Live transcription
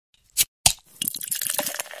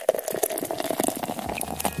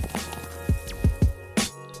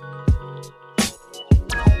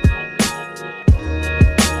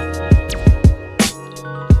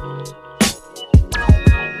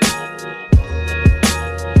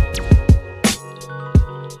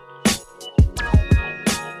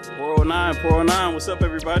409, what's up,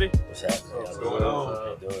 everybody? What's happening? What's going on?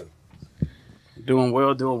 How you doing?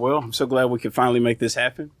 Doing well. I'm so glad we could finally make this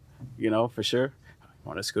happen, for sure. I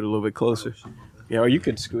want to scoot a little bit closer. Yeah, or you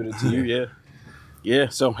could scoot it to you, yeah. Yeah,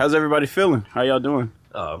 so how's everybody feeling? How y'all doing?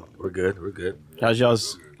 We're good. How's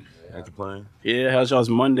y'all's... Can't complain. Yeah, how's y'all's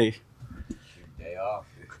Monday? Day off.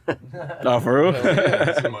 Oh, for real?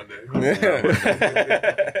 It's Monday.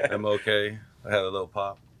 I'm okay. I had a little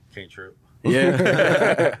pop. Can't trip.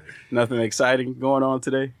 Yeah. Nothing exciting going on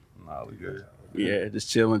today? Nah, we good. Yeah, just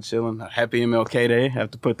chilling. Happy MLK Day. Have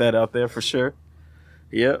to put that out there for sure.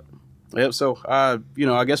 Yep. So, I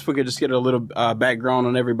guess we could just get a little background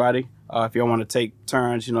on everybody. If y'all want to take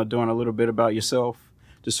turns, doing a little bit about yourself,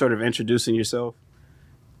 just sort of introducing yourself.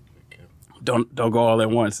 Don't go all at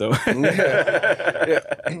once, though. I'm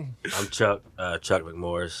Chuck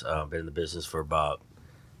McMorris. Been in the business for about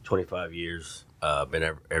 25 years.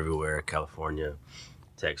 Been everywhere, California,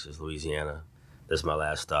 Texas, Louisiana. This is my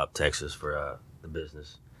last stop, Texas, for the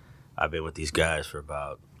business. I've been with these guys for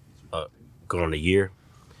about going on a year,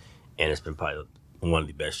 and it's been probably one of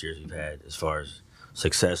the best years we've had as far as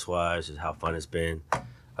success-wise, is how fun it's been.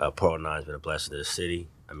 Port 09 has been a blessing to the city.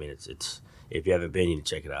 I mean, it's if you haven't been, you need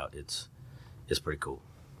to check it out. It's pretty cool.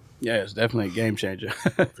 Yeah, it's definitely a game changer.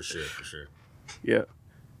 For sure. Yeah.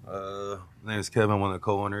 My name is Kevin, one of the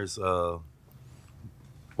co-owners.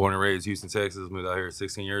 Born and raised Houston, Texas. Moved out here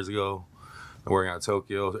 16 years ago. Been working out of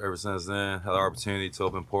Tokyo ever since then. Had the opportunity to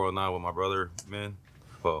open Port 09 with my brother, Min.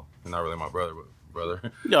 Well, not really my brother, but brother.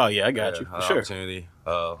 Oh, yeah, I got you. Had For the sure. opportunity.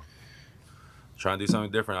 Trying to do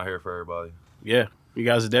something different out here for everybody. Yeah. You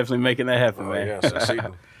guys are definitely making that happen, man. Yeah,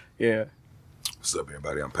 succeeding. Yeah. What's up,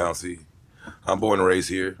 everybody? I'm Pouncy. I'm born and raised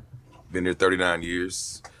here. Been here 39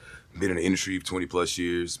 years. Been in the industry for 20 plus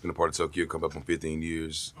years. Been a part of Tokyo, come up on 15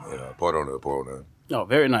 years. Part owner of Port 09. Oh,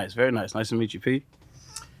 very nice. Nice to meet you, P.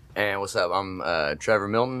 And what's up? I'm Trevor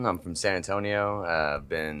Milton. I'm from San Antonio. I've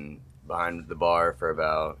been behind the bar for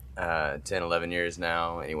about 10, 11 years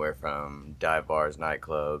now, anywhere from dive bars,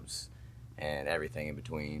 nightclubs, and everything in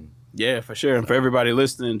between. Yeah, for sure. And for everybody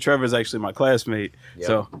listening, Trevor's actually my classmate. Yep.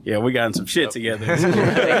 So, yeah, we got in some shit together.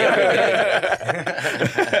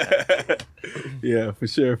 Yeah, for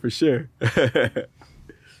sure.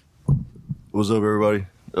 What's up, everybody?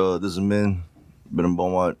 This is Min. Been in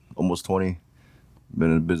Beaumont almost 20.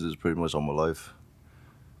 Been in business pretty much all my life.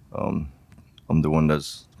 I'm the one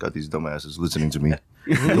that's got these dumbasses listening to me.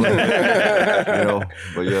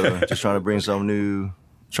 But yeah, just trying to bring something new,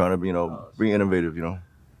 trying to, bring innovative,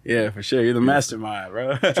 Yeah, for sure. You're the mastermind,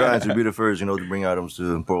 bro. Trying to be the first, to bring items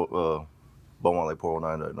to Beaumont like Port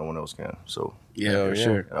 09 that no one else can. So Yeah, for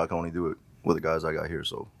sure. and I can only do it with the guys I got here.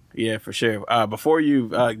 So Yeah, for sure. Before you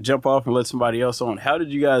jump off and let somebody else on, how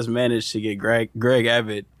did you guys manage to get Greg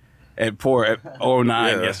Abbott at Port at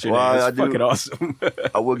 09 yesterday? Well, it's fucking awesome.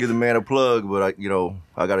 I will give the man a plug, but I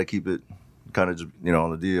got to keep it kind of just, on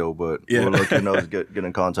the deal. But Yeah. we're lucky enough to get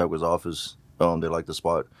in contact with his office. They like the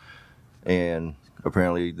spot. And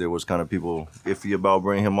apparently there was kind of people iffy about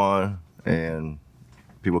bringing him on, and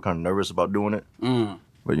people kind of nervous about doing it.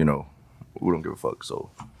 But, we don't give a fuck, so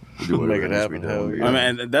we do whatever Make it needs to be happen, done. hell yeah.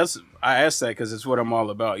 I mean, I asked that because it's what I'm all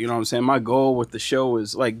about. You know what I'm saying? My goal with the show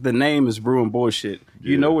is, like, the name is Brewing Bullshit.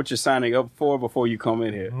 You know what you're signing up for before you come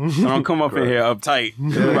in here. So don't come up in here uptight.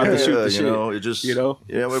 We're about to shoot the shit. It just, yeah,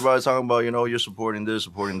 everybody's talking about, you're supporting this,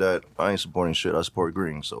 supporting that. I ain't supporting shit. I support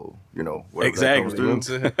green. So, whatever Exactly. that comes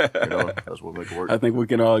through, that's what make it work. I think we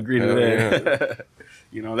can all agree to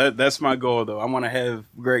that. That's my goal, though. I want to have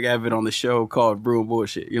Greg Abbott on the show called Brewing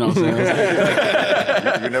Bullshit. You know what I'm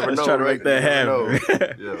saying? You never Let's know, try to right? make that happen.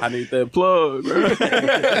 Yeah. I need that plug, bro.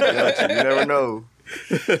 You never know.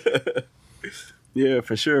 Yeah,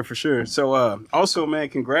 for sure. So, also, man,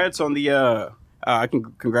 congrats on the. I can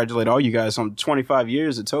congratulate all you guys on 25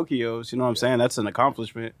 years at Tokyo's. You know what I'm saying? That's an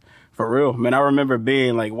accomplishment for real. Man, I remember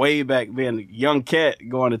being like way back, being a young cat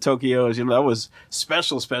going to Tokyo's. That was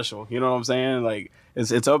special. You know what I'm saying? Like,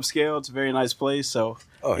 it's upscale. It's a very nice place. So,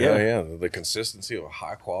 Yeah. The consistency of a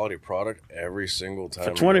high quality product every single time.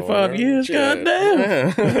 For 25 years,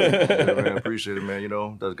 goddamn. Yeah, man, appreciate it,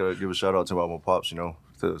 man. That's gotta give a shout out to my pops.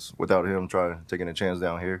 Because without him taking a chance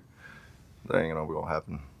down here, that ain't gonna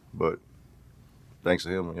happen. But thanks to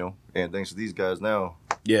him, and thanks to these guys now.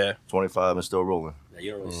 Yeah. 25 and still rolling. Now,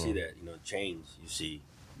 you don't really see that, chains you see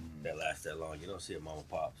that last that long. You don't see a mom and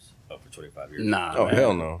pops up for 25 years. Nah. Oh, man.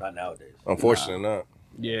 hell no. Not nowadays. Unfortunately not.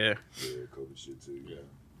 Yeah. COVID shit too, yeah.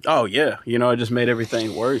 Oh yeah, it just made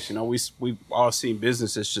everything worse. We've all seen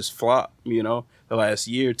businesses just flop. The last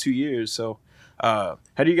year, 2 years. So, how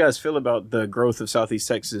do you guys feel about the growth of Southeast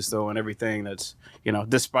Texas though, and everything that's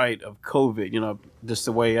despite of COVID? Just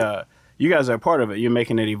the way you guys are a part of it. You're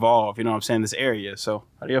making it evolve. You know what I'm saying? This area. So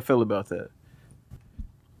how do y'all feel about that?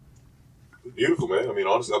 Beautiful, man. I mean,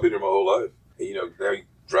 honestly, I've been here my whole life. And, you know, now you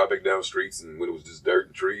drive back down streets, and when it was just dirt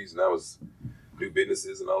and trees, now it's new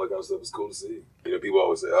businesses and all that kind of stuff. It's cool to see. You know, people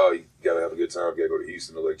always say, "Oh, you gotta have a good time. You gotta go to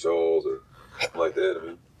Houston or Lake Charles or something like that." I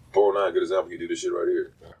mean, 409, good example. You do this shit right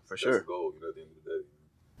here. For That's sure. the goal, you know, at the end of the day.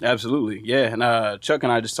 Absolutely. Yeah. And Chuck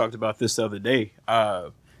and I just talked about this the other day.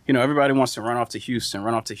 You know, everybody wants to run off to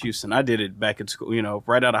Houston. I did it back in school, you know,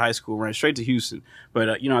 right out of high school, ran straight to Houston.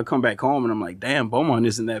 But, you know, I come back home and I'm like, damn, Beaumont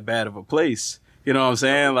isn't that bad of a place. You know what I'm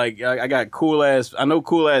saying? Like, I got I know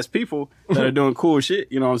cool ass people that are doing cool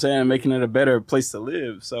shit, you know what I'm saying, and making it a better place to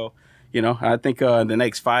live. So, you know, I think in the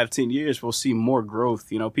next 5-10 years, we'll see more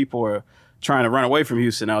growth. You know, people are trying to run away from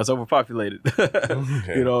Houston now. It's overpopulated.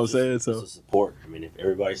 You know what I'm saying? It's So, a support. I mean, if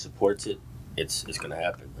everybody supports it, it's going to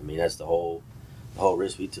happen. I mean, that's the whole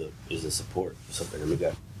risk we took is the support. Something, and we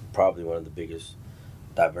got probably one of the biggest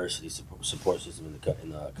diversity support system in the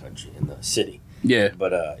country, in the city. yeah.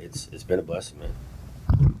 But it's been a blessing, man.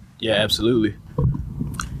 Yeah, absolutely.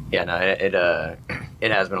 Yeah, no, it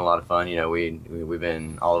has been a lot of fun. You know, we've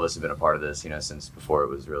been, all of us have been a part of this, you know, since before it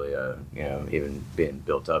was really you know, even being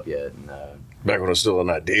built up yet. And Back when it was still an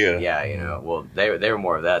idea. yeah, you know, well, they were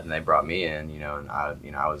more of that, and they brought me in, you know, and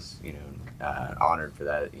I was, you know, honored for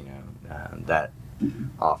that, you know, that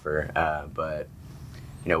offer. But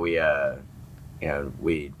you know,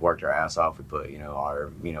 we worked our ass off. We put, you know,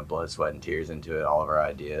 our, you know, blood, sweat, and tears into it. All of our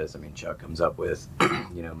ideas. I mean, Chuck comes up with,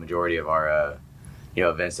 you know, majority of our, you know,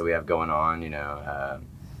 events that we have going on. You know,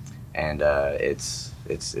 and it's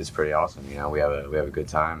pretty awesome. You know, we have a good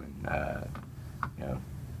time, and you know,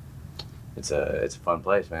 it's a fun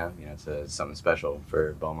place, man. You know, it's something special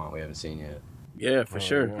for Beaumont we haven't seen yet. Yeah, for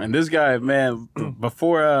sure. And this guy, man,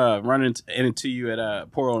 before running into you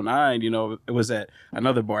at 409, you know, it was at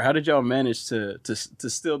another bar. How did y'all manage to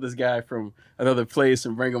steal this guy from another place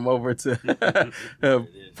and bring him over to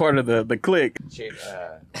part of the clique? It's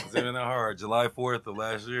even that hard. July 4th of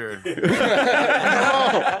last year. Yeah.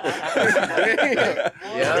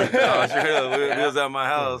 Oh, sure. We was at my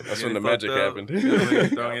house. That's when the magic happened.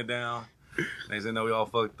 Throwing it down. Next thing you know, we all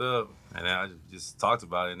fucked up. And then I just talked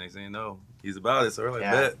about it. Next thing you know, he's about it. So we're like,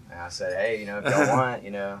 Yeah. bet. And I said, hey, you know, if y'all want,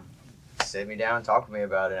 you know, sit me down, talk to me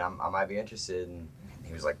about it. I might be interested. And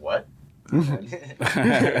he was like, what?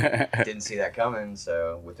 Didn't see that coming.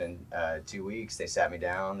 So within 2 weeks, they sat me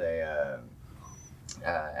down. They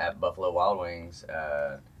at Buffalo Wild Wings.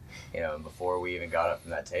 You know, and before we even got up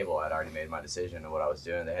from that table, I'd already made my decision of what I was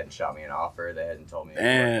doing. They hadn't shot me an offer. They hadn't told me what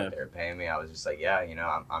they were paying me. I was just like, yeah, you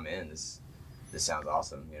know, I'm in. This sounds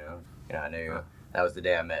awesome. You know, I knew that was the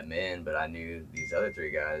day I met Min, but I knew these other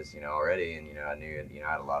three guys, you know, already, and you know, I knew, you know,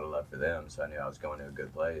 I had a lot of love for them, so I knew I was going to a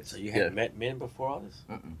good place. So you hadn't met men before all this?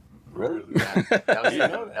 Mm-mm. Really? Yeah, that was, You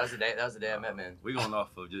know that. that was the day I met Min. We going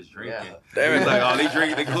off of just drinking. Yeah. Damn He's it. like, oh, they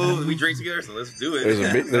drink, they cool. We drink together, so let's do it. There's a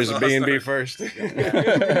That's how I B&B started. first.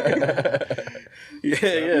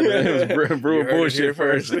 Yeah, man. It was brewing You heard it bullshit here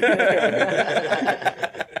first. first.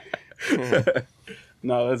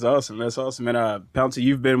 No, that's awesome. And Pouncy,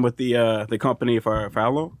 you've been with the company for how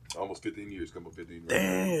long? Almost 15 years, come up 15 years.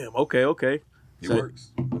 Damn. Okay. It So-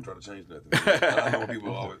 works. I'm trying to change nothing. I know when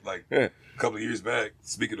people always, like, a couple of years back,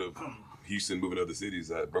 speaking of Houston, moving to other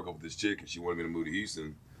cities, I broke up with this chick and she wanted me to move to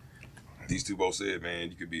Houston. These two both said, man,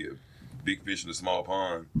 you could be a big fish in a small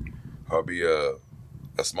pond or be a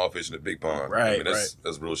small fish in a big pond. Right, I mean, that's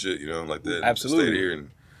real shit, you know, like that. Absolutely. Stay here and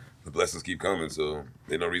the blessings keep coming, so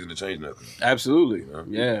there's no reason to change nothing. Absolutely. You know?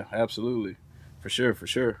 Yeah, absolutely. For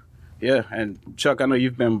sure. Yeah, and Chuck, I know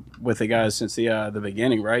you've been with the guys since the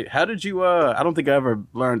beginning, right? How did you? I don't think I ever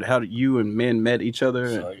learned how you and Min met each other.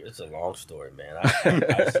 So it's a long story, man.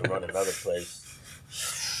 I used to run another place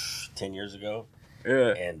 10 years ago,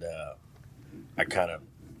 Yeah. and I kind of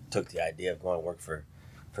took the idea of going to work for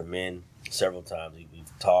men several times. We've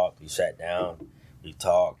talked, we sat down, we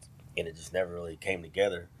talked, and it just never really came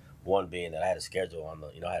together. One being that I had a schedule I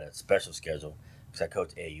had a special schedule because I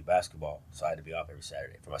coached AAU basketball, so I had to be off every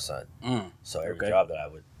Saturday for my son. So every Okay. job that I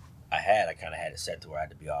kind of had it set to where I had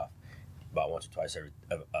to be off about once or twice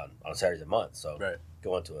on Saturdays a month. So Right.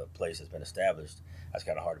 going to a place that's been established, that's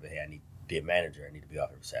kind of hard to be. Hey, I need to be a manager. I need to be off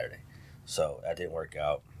every Saturday. So that didn't work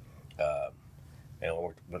out. And I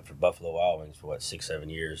went for Buffalo Wild Wings for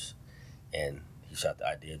 6-7 years, and he shot the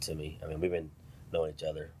idea to me. I mean, we've been knowing each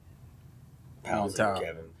other. Long time.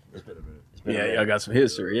 Kevin. It's been a Yeah, minute. y'all got some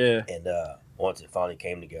history. Yeah. And once it finally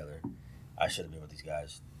came together, I should have been with these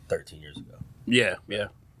guys 13 years ago. Yeah.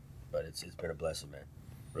 But it's been a blessing, man.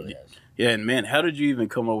 Really has. Yeah, and man, how did you even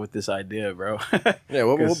come up with this idea, bro? Yeah,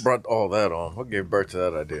 what 'Cause- brought all that on? What gave birth to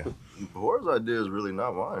that idea? Poor's idea is really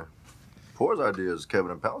not mine. Poor's idea is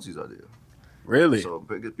Kevin and Pouncey's idea. Really? So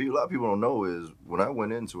because a lot of people don't know is when I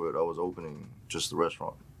went into it, I was opening just the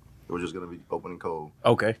restaurant. It was just going to be opening cold,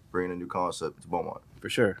 Okay, bringing a new concept to Beaumont. for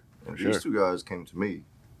sure. And Sure. these two guys came to me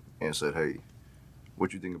and said, "Hey,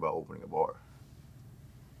 what you think about opening a bar?"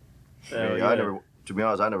 Hell And yeah. I never, to be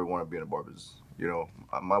honest, I never wanted to be in a bar business. You know,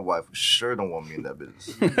 my wife sure don't want me in that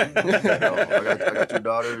business. You know, I got 2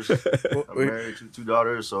 daughters. I'm married to 2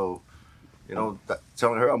 daughters, so you know,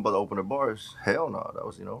 telling her I'm about to open a bar, hell no. That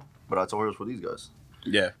was, you know, but I told her it was for these guys.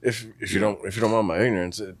 Yeah. If you don't mind my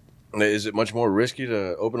ignorance, is it much more risky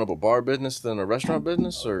to open up a bar business than a restaurant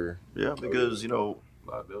business, or? Yeah, because you know,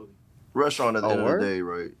 Liability. restaurant at the Oh, end of word? the day,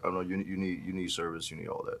 right? I know you need service, you need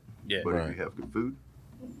all that. Yeah. But Right. if you have good food,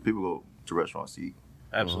 people go to restaurants to eat,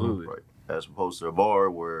 Absolutely. right? As opposed to a bar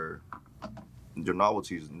where your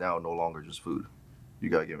novelty is now no longer just food. You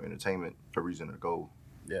gotta give them entertainment, a reason to go.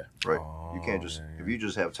 Yeah. Right. You can't just yeah, if you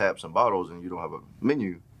just have taps and bottles and you don't have a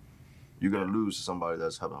menu, you're gonna lose to somebody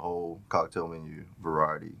that's have a whole cocktail menu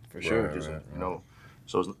variety. For sure. Right, Just, right, you know,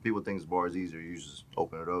 so people think this bar is easier. You just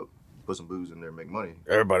open it up, put some booze in there, make money.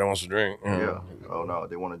 Everybody wants to drink. Yeah. Oh no,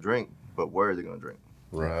 they want to drink, but where are they gonna drink?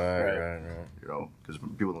 Right. You know, because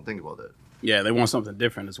people don't think about that. Yeah, they want something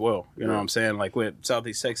different as well. You know what I'm saying? Like with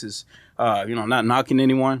Southeast Texas, you know, not knocking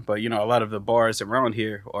anyone, but you know, a lot of the bars around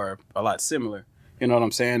here are a lot similar. You know what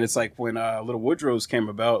I'm saying? It's like when Little Woodrow's came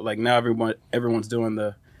about, like now everyone's doing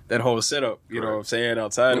that whole setup, you know what I'm saying,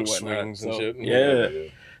 outside and whatnot. Swings and So, shit. Yeah.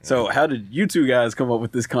 So how did you two guys come up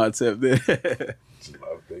with this concept then? It's a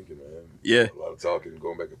lot of thinking, man. Yeah. A lot of talking,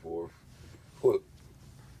 going back and forth. Look,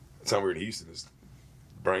 the time we were in Houston, just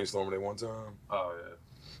brainstorming at one time. Oh yeah.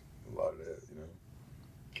 A lot of that, you know,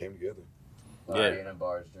 came together. Yeah. In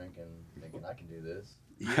bars drinking, thinking I can do this.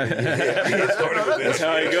 That's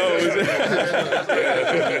how it goes. When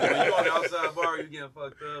you on the outside bar, you getting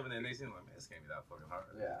fucked up, and then they seem like, man, this can't be that fucking hard.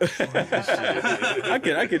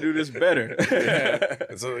 Yeah. I can do this better.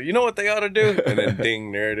 So you know what they ought to do, and then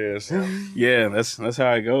ding, there it is. Yeah, that's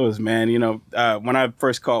how it goes, man. You know, when I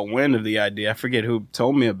first caught wind of the idea, I forget who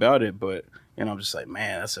told me about it, but you know, I'm just like,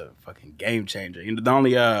 man, that's a fucking game changer. You know, the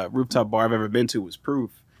only rooftop bar I've ever been to was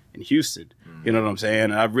Proof in Houston. You know what I'm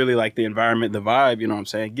saying? And I really like the environment, the vibe. You know what I'm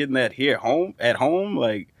saying? Getting that here at home,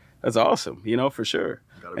 like that's awesome. You know, for sure.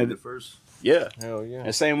 Gotta be And- the first. Yeah. Hell yeah.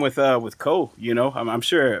 And same with Cole, you know. I'm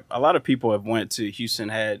sure a lot of people have went to Houston,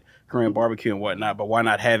 had Korean barbecue and whatnot, but why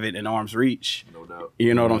not have it in arm's reach? No doubt.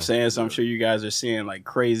 You know what I'm saying? So I'm sure you guys are seeing like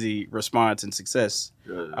crazy response and success.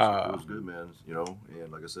 Yeah, it was good, man. You know,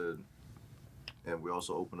 and like I said, and we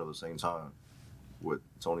also opened up at the same time with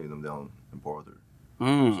Tony and them down in Port Arthur.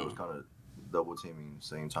 So it's kind of double teaming,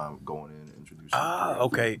 same time going in and introducing.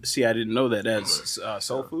 Okay. See, I didn't know that. That's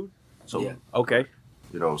soul food. So Yeah. Okay.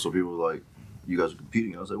 you know, so people were like, "You guys are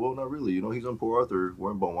competing." I was like, "Well, not really. You know, he's on Port Arthur.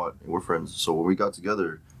 We're in Beaumont, and we're friends." So when we got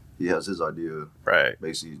together, he has his idea, Right.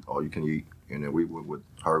 basically all you can eat, and then we went with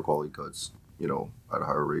higher quality cuts, you know, at a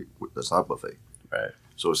higher rate. That's not buffet. Right.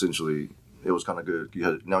 So essentially, it was kind of good.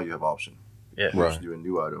 Now you have option. Yeah. You Right. just do a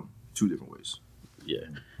new item 2 different ways. Yeah.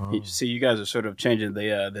 You see, you guys are sort of changing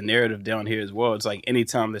the narrative down here as well. It's like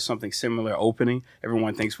anytime there's something similar opening,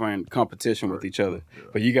 everyone thinks we're in competition with each other. Yeah.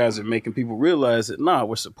 But you guys are making people realize that, nah,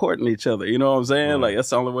 we're supporting each other. You know what I'm saying? Like,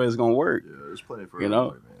 that's the only way it's going to work. Yeah, there's plenty for You know?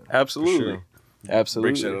 everybody, man. Absolutely. sure.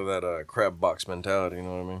 Absolutely. Breaks out of that crab box mentality, you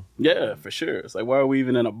know what I mean? Yeah, for sure. It's like, why are we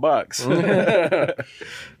even in a box?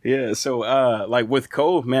 Yeah. So, like with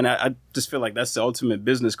Cole, man, I just feel like that's the ultimate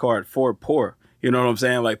business card for poor. You know what I'm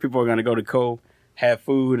saying? Like, people are going to go to Cole, have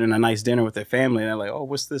food and a nice dinner with their family, and they're like, oh,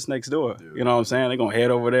 what's this next door? You know what I'm saying? They're going to head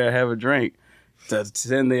over there, have a drink to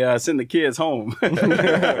send the kids home.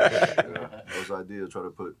 That was the idea. Try to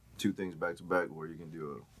put 2 things back to back where you can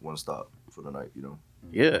do a one stop for the night. You know.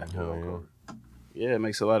 Yeah. Hell yeah. Yeah, it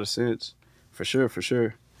makes a lot of sense. For sure, for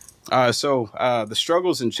sure. So the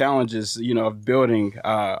struggles and challenges, you know, of building,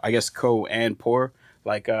 I guess, Co and Poor,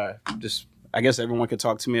 like, just, I guess everyone could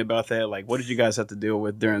talk to me about that. Like, what did you guys have to deal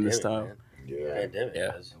with during this time? Man. Yeah. Pandemic. Yeah.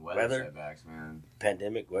 guys. Weather Weather. setbacks, man.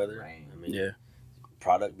 Pandemic weather. Rain. I mean, Yeah.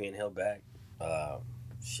 product being held back.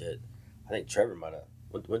 Shit. I think Trevor might have.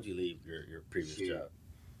 When did you leave your previous Shoot. job?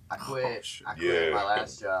 I quit. shit. I quit Yeah. my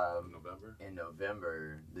last job November. in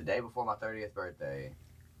November, the day before my 30th birthday,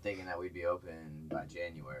 thinking that we'd be open by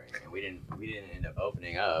January, and we didn't end up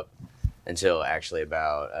opening up until actually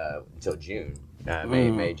about until June,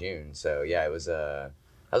 May June. So yeah, it was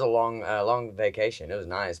That was a long vacation. It was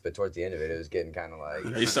nice, but towards the end of it, it was getting kind of like.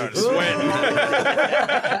 You started sweating.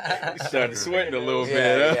 You started sweating a little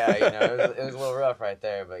bit. Yeah, it was a little rough right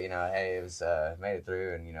there, but hey, it was made it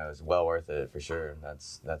through, and it was well worth it for sure.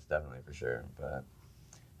 That's definitely for sure. But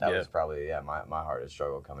that was probably my hardest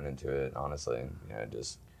struggle coming into it. Honestly,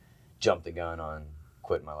 just jumped the gun on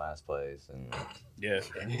quitting my last place, and Yeah.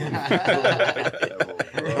 A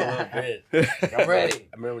little bit. I'm ready.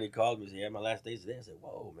 I remember when he called me and said, "Yeah, my last day's today." I said,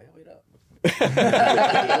 "Whoa, man, wait up." You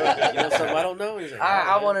know something I don't know? He's like,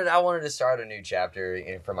 I "Oh, man." wanted to start a new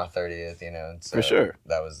chapter for my 30th. So For sure.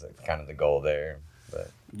 That was kind of the goal there. But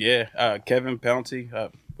Yeah. Kevin, Penalty,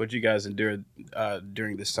 what'd you guys endure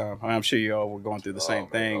during this time? I'm sure you all were going through the same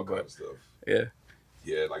thing, all kind but of stuff. yeah.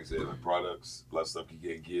 Yeah, like I said, like products, a lot of stuff you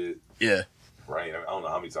can't get. Yeah. Rain. I don't know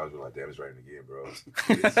how many times we're like, damn, it's raining again, bro.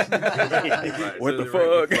 What the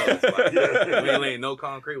fuck? We ain't no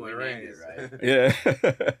concrete when it rains. right? Yeah.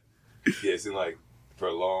 Yeah, it seemed like for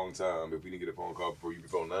a long time, if we didn't get a phone call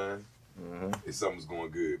before 9, if something's going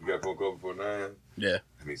good. If we got a phone call before 9, Yeah.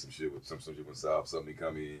 I mean, some shit went south, somebody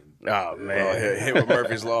come in. Oh, Oh, man. hit with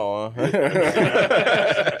Murphy's Law, huh?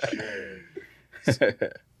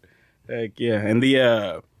 Heck yeah. And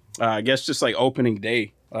the, I guess just like opening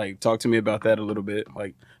day, like talk to me about that a little bit.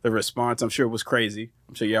 Like the response, I'm sure was crazy.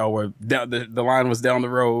 I'm sure y'all were down, the line was down the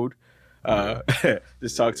road.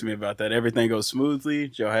 Just talk to me about that. Everything goes smoothly.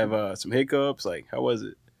 Did y'all have some hiccups? Like, how was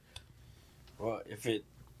it? Well, if it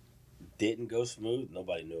didn't go smooth,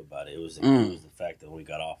 nobody knew about it. It was the fact that when we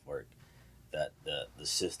got off work, that the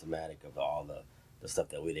systematic of all the stuff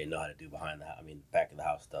that we didn't know how to do behind the house. I mean, back of the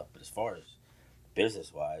house stuff. But as far as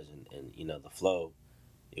business wise and the flow,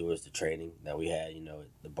 it was the training that we had.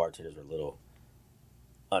 The bartenders were a little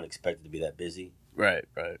unexpected to be that busy. Right.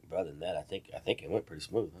 But other than that, I think it went pretty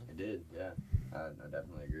smooth. Huh? It did, yeah. I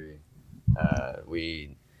definitely agree.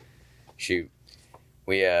 We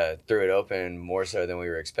threw it open more so than we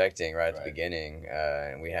were expecting at the beginning,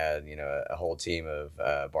 and we had a whole team of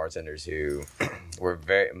bartenders who were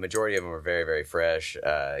majority of them were very, very fresh.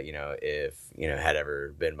 If had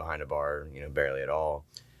ever been behind a bar, barely at all.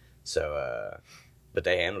 So, but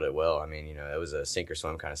they handled it well. I mean, it was a sink or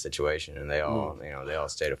swim kind of situation, and they all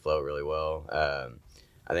stayed afloat really well.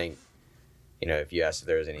 I think. If you asked if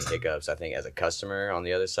there was any hiccups, I think as a customer on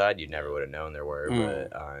the other side, you never would have known there were.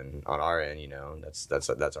 But on our end,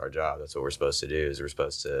 that's our job. That's what we're supposed to do. Is we're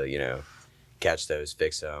supposed to catch those,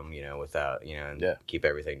 fix them, without and keep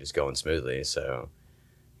everything just going smoothly. So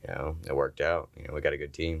it worked out. We got a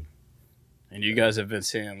good team. And you guys have been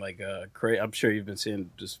seeing like I'm sure you've been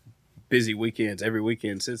seeing just busy weekends every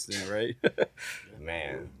weekend since then, right?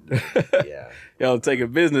 Man, yeah. Y'all taking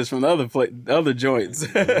business from the other joints. We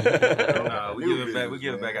give it back. We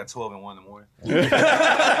give it back at 12 and 1 in the morning.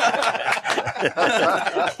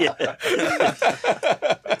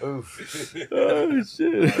 Oh shit! I was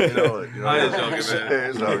joking, man.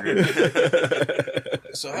 It's all good.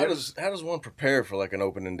 So how does one prepare for like an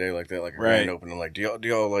opening day like that, like a Right. grand opening? Like do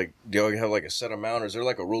y'all have like a set amount, or is there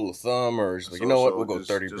like a rule of thumb, or is like, we'll go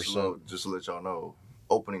 30%? Just to let y'all know,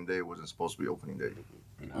 opening day wasn't supposed to be opening day.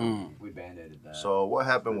 We band-aided that. So what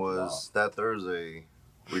happened was that Thursday,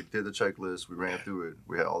 we did the checklist, we ran through it,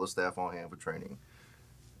 we had all the staff on hand for training.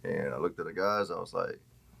 And I looked at the guys, I was like,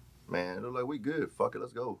 man, they're like, we good, fuck it,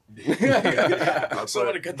 let's go.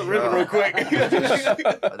 Somebody cut the ribbon real quick. I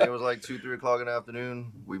think it was like 2-3 o'clock in the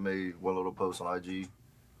afternoon. We made one little post on IG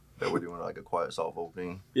that we're doing like a quiet soft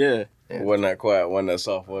opening. Yeah. And Wasn't that quiet, wasn't that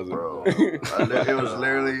soft, was it? bro, it was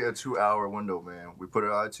literally a 2-hour window, man. We put it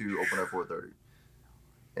at I2, open at 4:30.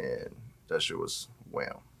 And that shit was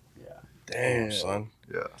wham. Damn, son.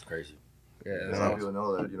 Yeah. It's crazy. Yeah. A lot of people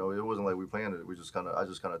know that. It wasn't like we planned it. I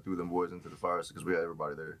just kind of threw them boys into the fire because we had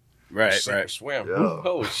everybody there. Right. Sink or Right. swim. Yeah.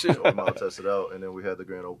 Holy shit. So we might test it out, and then we had the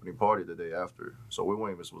grand opening party the day after. So we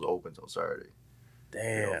weren't even supposed to open until Saturday.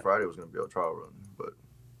 Damn. Friday was gonna be our trial run, but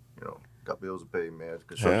got bills to pay, man. Hell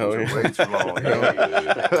Construction took way too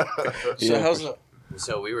long. So how's it?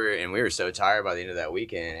 So we were so tired by the end of that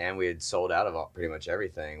weekend, and we had sold out of pretty much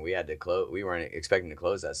everything. We had to close. We weren't expecting to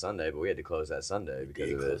close that Sunday, but we had to close that Sunday because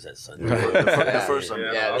You of close it. that Sunday. The first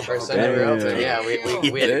Sunday. Yeah, the first Sunday we were open. Damn. Yeah, we had to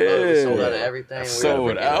close. We sold out of everything. We Sold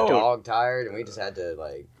were freaking out. dog tired, and we just had to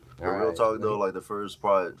like. But real talk though, like the first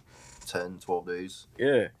probably 10, 12 days,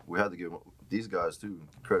 Yeah. we had to give these guys too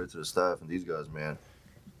credit to the staff and these guys, man.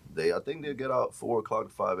 I think they get out 4 o'clock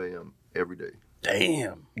to 5 a.m. every day.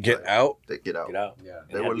 Damn. Get out? They get out. Get out. Yeah.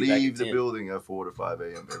 They would leave the building at 4 to 5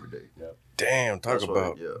 a.m. every day. Damn, talk That's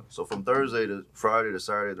about. yeah. So from Thursday to Friday to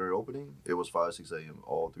Saturday during opening, it was 5, 6 a.m.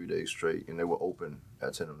 all 3 days straight, and they were open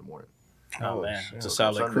at 10 in the morning. Oh, man, shit. it's a So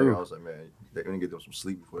solid Sunday, crew. I was like, man, they're gonna get them some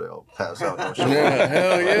sleep before they all pass out. Don't show Yeah, up.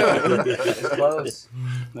 hell yeah. It's close.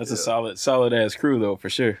 That's a solid ass crew though, for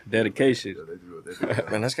sure. Dedication. Yeah, they do it. They do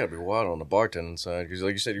it. Man, that's gotta be wild on the bartending side, because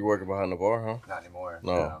like you said, you're working behind the bar, huh? Not anymore.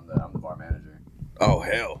 No. I'm the bar manager. Oh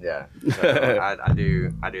hell. Yeah, so I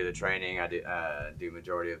do the training. I do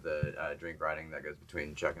majority of the drink writing that goes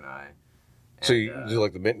between Chuck and I. So you And, do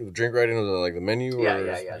like the drink writing of like the menu? yeah, or?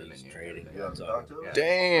 the menu. Trading. Yeah, That's all. cocktails? Yeah.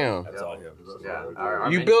 Damn. That's all him. Yeah,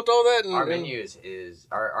 our You menu, built all that? our menu is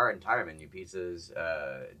our entire menu, pizzas,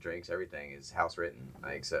 drinks, everything is house written.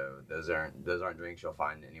 Like, so those aren't drinks you'll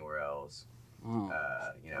find anywhere else. You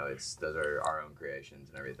know, those are our own creations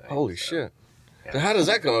and everything. Holy so, shit. yeah. So how does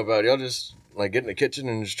that come about? Y'all just like get in the kitchen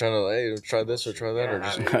and just trying to, hey, try this or try that, Yeah, or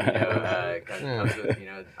just. I mean, you know, it kind of comes with, you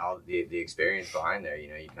know, all the experience behind there. You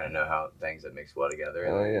know, you kind of know how things that mix well together.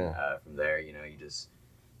 Oh, And yeah. then, from there, you know,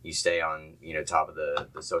 you stay on, you know, top of the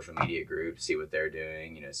social media groups, see what they're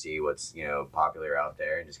doing, you know, see what's, you know, popular out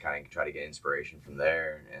there, and just kind of try to get inspiration from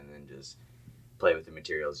there, and then just play with the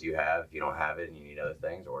materials you have. If you don't have it and you need other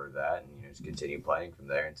things, order that, and, you know, just continue playing from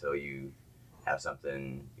there until you have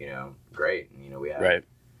something, you know, great. And, you know, we have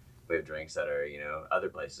drinks that are, you know, other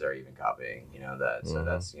places are even copying, you know, that. So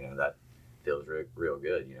that's, you know, that feels real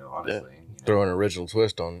good, you know, honestly. You know? Throw an original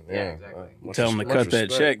twist on it. Yeah, exactly. Tell them to cut that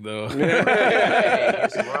check though. Hey,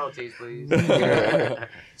 here's some royalties, please.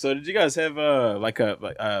 So did you guys have like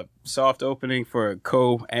a soft opening for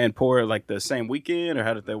Co and Pour like the same weekend, or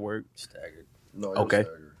how did that work? Staggered. No, it Okay. was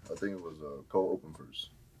staggered. I think it was Cole open first.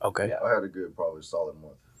 Okay. Yeah. I had a good, probably solid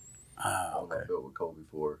month. Ah, I okay. built with Cole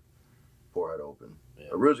before Pour had open. Yeah.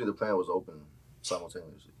 Originally, the plan was open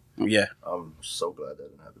simultaneously. Yeah. I'm so glad that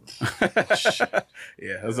didn't happen.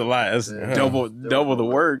 Yeah, that's a lot. That's Yeah. double the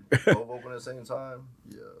work. Both open at the same time.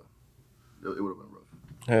 Yeah, it would have been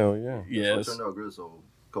rough. Hell yeah. Yes. So it turned out good. So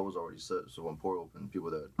Cole was already set. So when Pour opened, people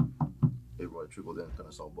that everybody trickled in kind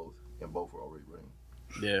of saw both, and both were already running.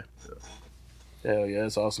 Yeah. Hell yeah,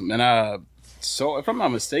 that's awesome. And so if I'm not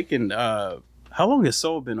mistaken, how long has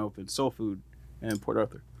Soul been open? Soul Food in Port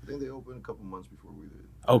Arthur. I think they opened a couple months before we did.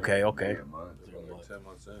 Okay. Yeah, mine. Like 10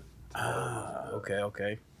 months in.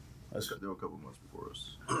 Okay. They were a couple months before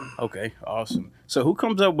us. Okay, awesome. So who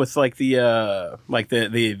comes up with like the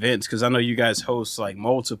events? Because I know you guys host like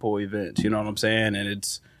multiple events. You know what I'm saying? And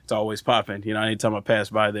it's always popping. You know, anytime I pass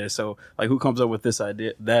by there. So like, who comes up with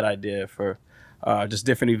that idea for just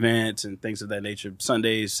different events and things of that nature?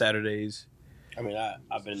 Sundays, Saturdays. I mean,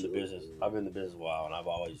 I've been in the business. I've been in the business a while, and I've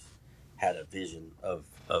always had a vision of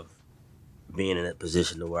being in that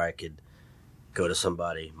position to where I could go to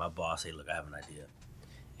somebody, my boss, say, "Look, I have an idea,"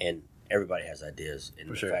 and everybody has ideas. And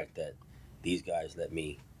For the sure. fact that these guys let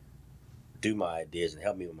me do my ideas and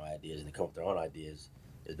help me with my ideas, and they come up with their own ideas,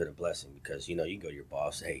 has been a blessing. Because you know, you can go to your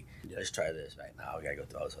boss, "Hey, let's try this." Right now, we gotta go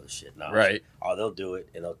through all this other shit. No, Right. Oh, they'll do it,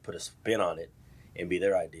 and they'll put a spin on it, and be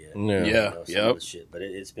their idea. Yeah. Yeah. You know, some Yep. of the shit. But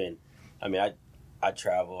it's been, I mean, I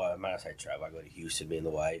travel. I might not say travel. I go to Houston, me and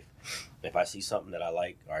the wife. If I see something that I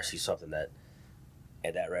like, or I see something that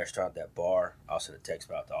at that restaurant, that bar, I'll send a text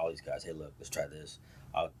out to all these guys. "Hey, look, let's try this."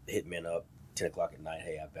 I'll hit men up 10 o'clock at night.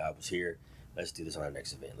 "Hey, I was here. Let's do this on our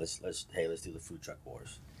next event. Let's do the Food Truck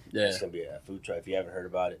Wars." Yeah. It's gonna be a food truck. If you haven't heard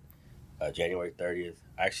about it, January 30th.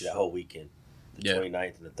 Actually, that whole weekend, the Yeah.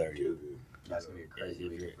 29th and the 30th. That's gonna be a crazy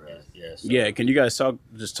weekend for us. Yes. Yeah. Can you guys talk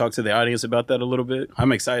to the audience about that a little bit?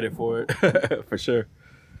 I'm excited for it for sure.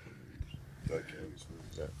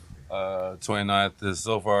 29th is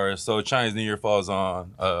so far. So Chinese New Year falls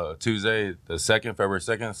on Tuesday, the 2nd, February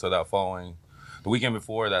 2nd. So that following, the weekend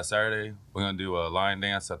before, that Saturday, we're going to do a line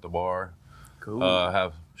dance at the bar. Cool.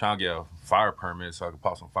 Trying to get a fire permit so I can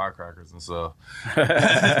pop some firecrackers and stuff.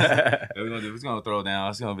 And we're gonna throw down.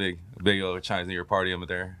 It's gonna be a big old Chinese New Year party over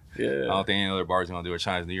there. I Yeah. don't think any other bars are gonna do a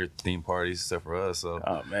Chinese New Year theme party except for us. So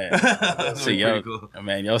Oh man. that's So pretty y'all, cool.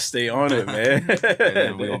 man, y'all stay on it, man. And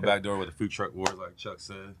then we're going back door with the Food Truck Wars, like Chuck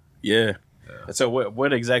said. Yeah. So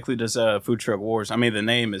what exactly does Food Truck Wars? I mean, the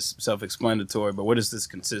name is self-explanatory, but what does this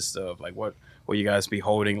consist of? Like, what will you guys be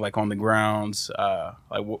holding, like on the grounds?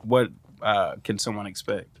 Like, what can someone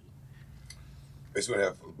expect? It's gonna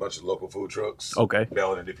have a bunch of local food trucks. Okay.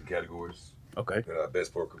 Balanced in different categories. Okay.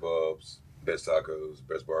 Best pork kebabs, best tacos,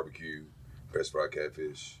 best barbecue, best fried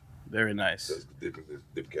catfish. Very So nice. it's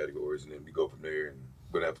different categories, and then we go from there. And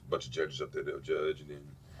we're gonna have a bunch of judges up there that'll judge, and then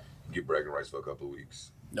get bragging rights for a couple of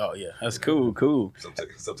weeks. Oh yeah, that's cool. Cool. Some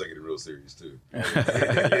taking it real serious too.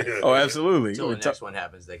 Oh, absolutely. Until the We next one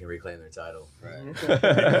happens, they can reclaim their title.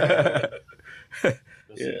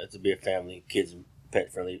 It's to be a family, kids, and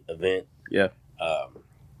pet friendly event. Yeah.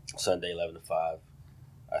 Sunday 11 to 5.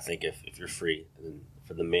 I think if you're free, then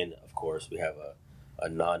for the men, of course, we have a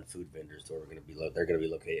non-food vendor store. They're going to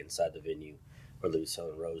be located inside the venue, where they'll be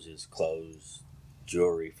selling roses, clothes,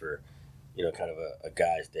 jewelry for, kind of a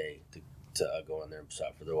guy's day to go in there and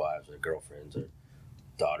shop for their wives or their girlfriends or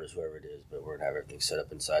daughters, whoever it is. But we're going to have everything set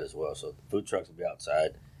up inside as well. So the food trucks will be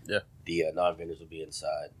outside. Yeah. The non-vendors will be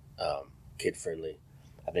inside, kid-friendly.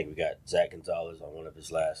 I think we got Zach Gonzalez on one of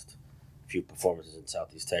his last few performances in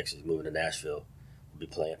Southeast Texas, moving to Nashville. We'll be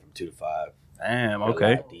playing from 2 to 5. Damn,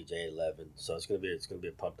 okay. DJ 11. So it's gonna be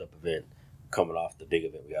a pumped up event coming off the big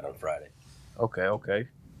event we got on Friday. Okay.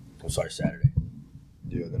 I'm sorry, Saturday.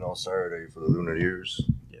 Yeah, then on Saturday for the Lunar Years,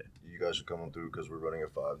 Yeah. you guys are coming through because we're running a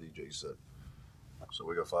 5 DJ set. So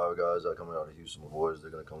we got 5 guys that coming out of Houston, my boys.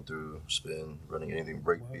 They're gonna come through, spin, running anything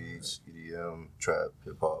break beats, EDM, trap,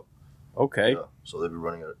 hip hop. Okay. Yeah. So they'll be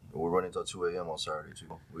running it. We're running until 2 a.m. on Saturday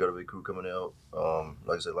too. We got a big crew coming out.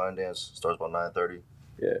 Like I said, line dance starts about 9:30.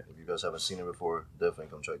 Yeah. If you guys haven't seen it before, definitely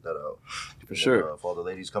come check that out. For sure. For all the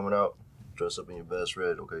ladies coming out, dress up in your best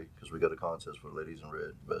red, okay? Because we got a contest for ladies in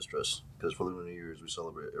red, best dress. Because for Lunar New Year's, we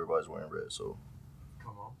celebrate. Everybody's wearing red, so.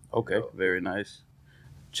 Come on. Okay. Very nice.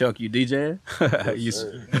 Chuck, you DJing?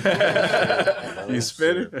 You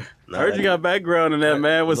spinning? I heard you got background in that,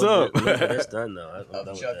 man. What's up? That's done though. I'm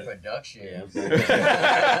done Chuck with that. Production. Yeah,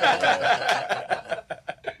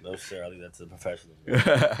 no, sir. I leave that to the professionals.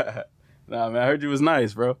 Nah, man. I heard you was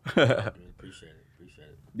nice, bro. Appreciate it.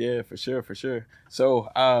 Yeah, for sure. So,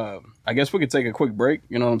 I guess we could take a quick break.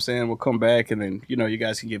 You know what I'm saying? We'll come back, and then you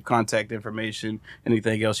guys can give contact information,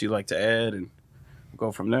 anything else you'd like to add, and we'll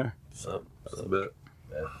go from there. So, That's a bit.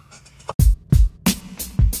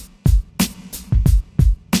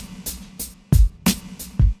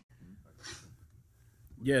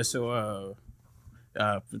 Yeah, so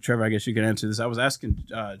Trevor, I guess you can answer this. I was asking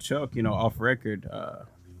Chuck, off record.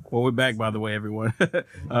 Well, we're back, by the way, everyone.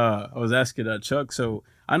 I was asking Chuck. So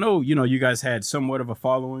I know, you guys had somewhat of a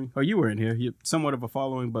following, or you were in here, somewhat of a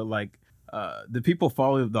following, but did people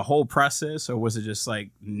follow the whole process, or was it just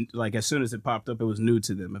like as soon as it popped up, it was new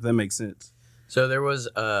to them? If that makes sense. So there was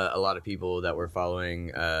a lot of people that were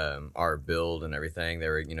following our build and everything.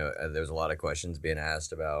 There were, there was a lot of questions being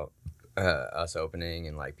asked about us opening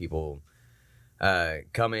and people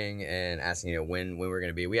coming and asking, when we're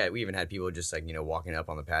gonna be. We even had people just walking up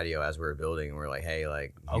on the patio as we were building, and we're like, hey,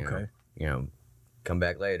 Okay. come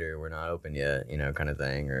back later. We're not open yet, kind of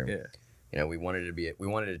thing. Or we wanted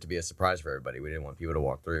it to be a surprise for everybody. We didn't want people to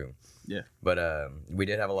walk through. Yeah. But we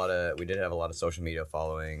did have a lot of social media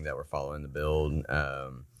following that were following the build.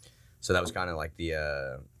 So that was kind of like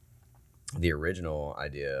the original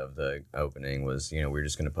idea of the opening was, we were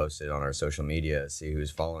just going to post it on our social media, see who's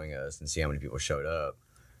following us and see how many people showed up.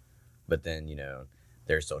 But then,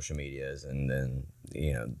 their social medias, and then,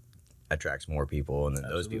 attracts more people, and then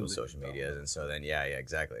those people's social medias. And so then, yeah,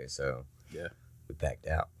 exactly. So Yeah. we packed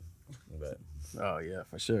out. But Oh yeah,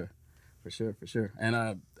 for sure.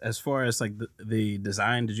 And as far as the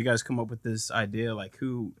design, did you guys come up with this idea?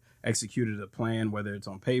 Who executed the plan, whether it's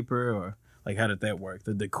on paper or how did that work?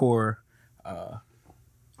 The decor. Oh,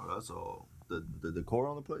 that's all. The decor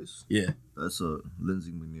on the place? Yeah. That's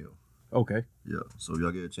Lindsay McNeil. Okay. Yeah. So if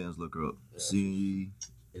y'all get a chance, look her up. CE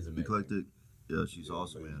it's amazing. Eclectic. Yeah, she's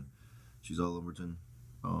awesome, man. She's all Lumberton.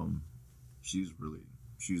 She's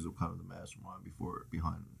kind of the mastermind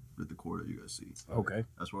behind the decor that you guys see. Okay.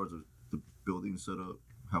 As far as the building setup,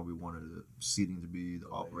 how we wanted the seating to be, the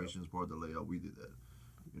operations part, the layout, we did that.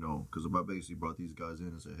 Because I basically brought these guys in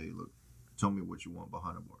and said, hey, look, tell me what you want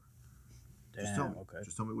behind the bar. Just tell me. Okay.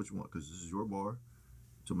 Just tell me what you want, because this is your bar.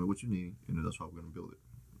 Tell me what you need, and then that's how we're going to build it,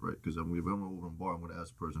 right? Because if I'm going to open a bar, I'm going to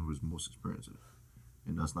ask the person who's most experienced in it.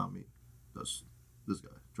 And that's not me. That's this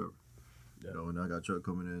guy, Trevor. Yeah. And I got Chuck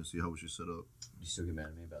coming in and see how we should set up. You still get mad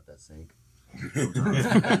at me about that sink? And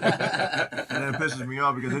then it pisses me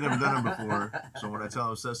off because they never done it before. So when I tell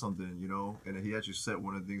him to set something, and then he actually set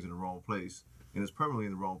one of the things in the wrong place, and it's permanently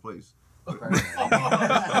in the wrong place. Okay,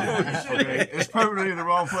 it's permanently in the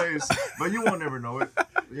wrong place, but you won't never know it.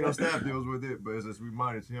 Staff deals with it, but it's just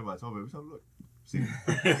reminded to him. I told him, look, see,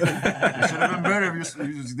 it should have been better if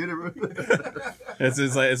you just did it.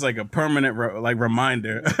 It's like a permanent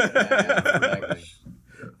reminder. Exactly.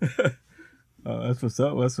 Oh, that's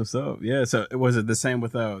what's up. Yeah. So was it the same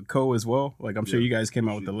with Co as well? I'm sure you guys came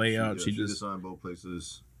out with the layout. She designed both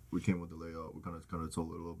places. We came with the layout. We kind of told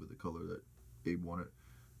her a little bit the color that Abe wanted,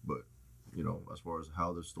 but as far as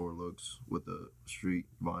how the store looks with the street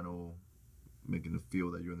vinyl, making it feel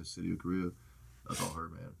that you're in the city of Korea, that's all her,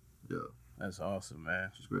 man. Yeah. That's awesome,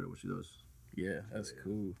 man. She's great at what she does. Yeah, that's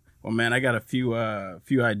cool. Well, man, I got a few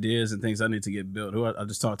ideas and things I need to get built. I'll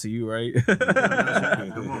just talk to you, right?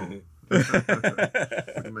 Come on.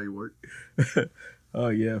 We can make it work. Oh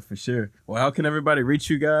yeah, for sure. Well, how can everybody reach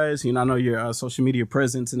you guys? You know, I know your social media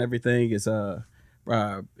presence and everything is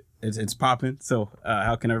it's popping. So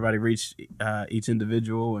how can everybody reach each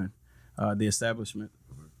individual and the establishment?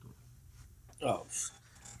 Oh,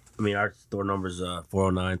 I mean, our store number is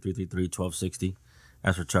 409-333-1260.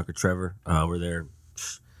 That's for Chuck or Trevor. We're there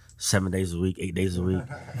 7 days a week, 8 days a week.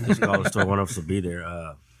 Just call the store. One of us will be there.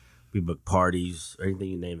 We book parties, anything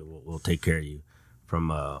you name it, we'll take care of you.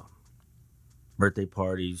 From birthday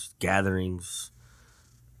parties, gatherings,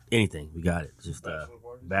 anything. We got it. Just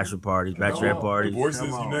bachelor parties, bachelorette parties,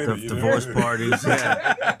 divorce parties,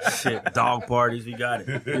 shit, dog parties. We got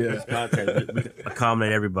it. Yeah, contact. We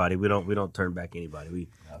accommodate everybody. We don't turn back anybody.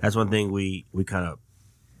 That's one thing we kind of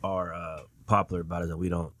are popular about is that we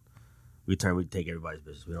take everybody's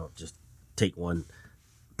business. We don't just take one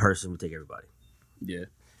person. We take everybody. Yeah.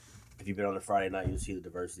 If you've been on a Friday night, you'll see the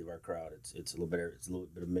diversity of our crowd. It's a little bit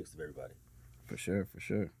of a mix of everybody. For sure.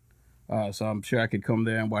 So I'm sure I could come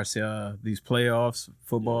there and watch these playoffs,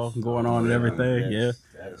 football going on and everything. Yes.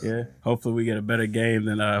 Yeah. Hopefully we get a better game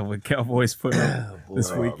than what Cowboys put up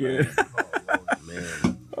this weekend.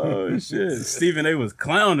 Man. Oh shit! Stephen A. was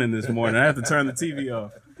clowning this morning. I have to turn the TV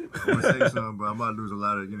off. I want to say something, but I'm about to lose a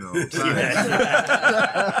lot of,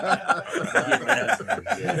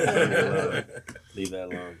 Leave that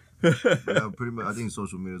alone. But, pretty much, I think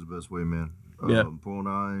social media is the best way, man. Yeah.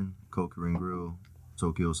 409, Coke Korean Grill,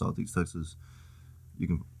 Tokyo, Southeast Texas. You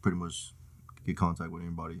can pretty much get contact with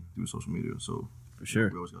anybody through social media. So For sure.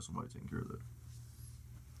 we always got somebody taking care of that.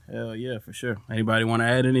 Hell yeah, for sure. Anybody want to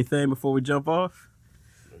add anything before we jump off?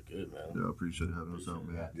 Good, man. Yeah, I appreciate having us out,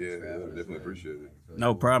 man. Yeah, definitely appreciate it.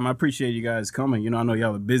 No problem. I appreciate you guys coming. You know, I know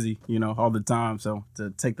y'all are busy, all the time. So to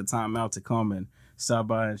take the time out to come and stop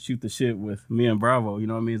by and shoot the shit with me and Bravo, it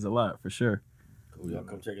means a lot for sure. Cool. Y'all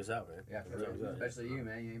come check us out, man. Yeah, especially you,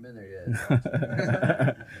 man. You ain't been there yet.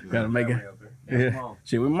 Gotta make it. Yeah.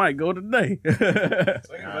 Shit, we might go today.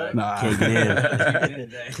 Nah. Can't get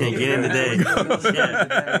in. Can't get in today.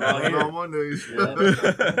 We're all here. On Mondays.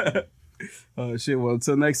 Oh shit. Well,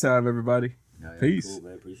 until next time, everybody. Peace. Cool,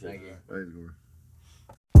 man. Appreciate it. Thank you. Thanks, Gore.